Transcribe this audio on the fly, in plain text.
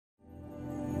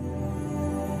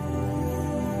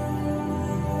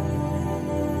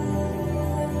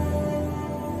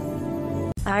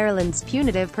Ireland's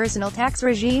punitive personal tax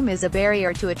regime is a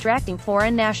barrier to attracting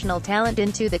foreign national talent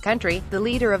into the country, the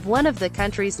leader of one of the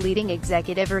country's leading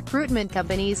executive recruitment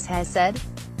companies has said.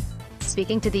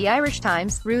 Speaking to the Irish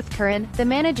Times, Ruth Curran, the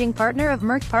managing partner of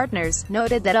Merc Partners,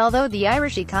 noted that although the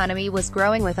Irish economy was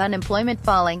growing with unemployment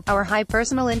falling, our high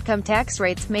personal income tax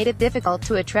rates made it difficult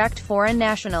to attract foreign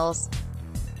nationals.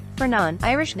 For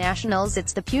non-Irish nationals,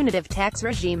 it's the punitive tax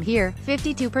regime here.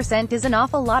 52% is an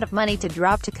awful lot of money to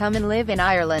drop to come and live in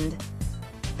Ireland.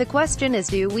 The question is,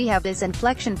 do we have this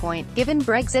inflection point, given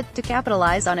Brexit, to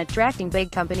capitalize on attracting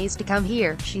big companies to come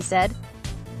here, she said.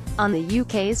 On the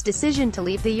UK's decision to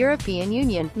leave the European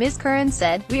Union, Ms. Curran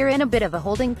said, "We're in a bit of a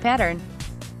holding pattern.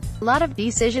 A lot of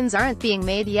decisions aren't being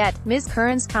made yet." Ms.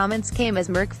 Curran's comments came as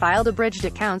Merck filed abridged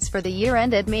accounts for the year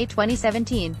ended May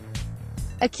 2017.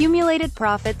 Accumulated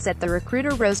profits at the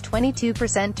recruiter rose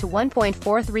 22% to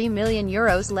 €1.43 million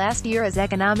last year as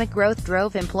economic growth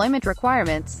drove employment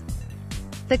requirements.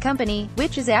 The company,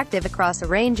 which is active across a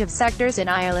range of sectors in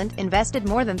Ireland, invested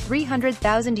more than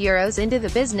 €300,000 into the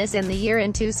business in the year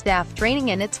into staff training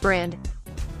and its brand.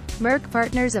 Merc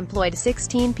Partners employed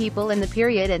 16 people in the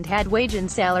period and had wage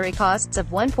and salary costs of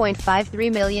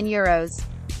 €1.53 million.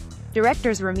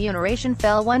 Directors' remuneration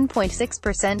fell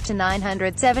 1.6% to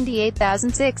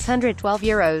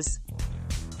 €978,612.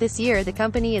 This year the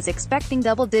company is expecting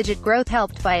double-digit growth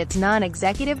helped by its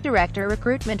non-executive director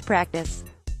recruitment practice.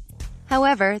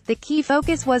 However, the key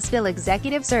focus was still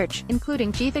executive search,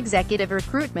 including chief executive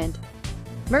recruitment.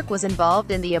 Merck was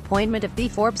involved in the appointment of B.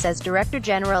 Forbes as Director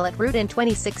General at Root in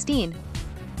 2016.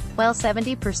 While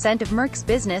 70% of Merck's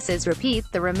business is repeat,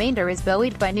 the remainder is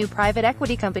buoyed by new private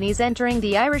equity companies entering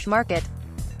the Irish market.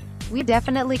 "We're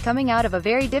definitely coming out of a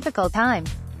very difficult time.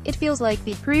 It feels like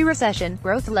the pre-recession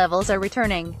growth levels are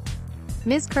returning."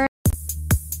 Ms. Curran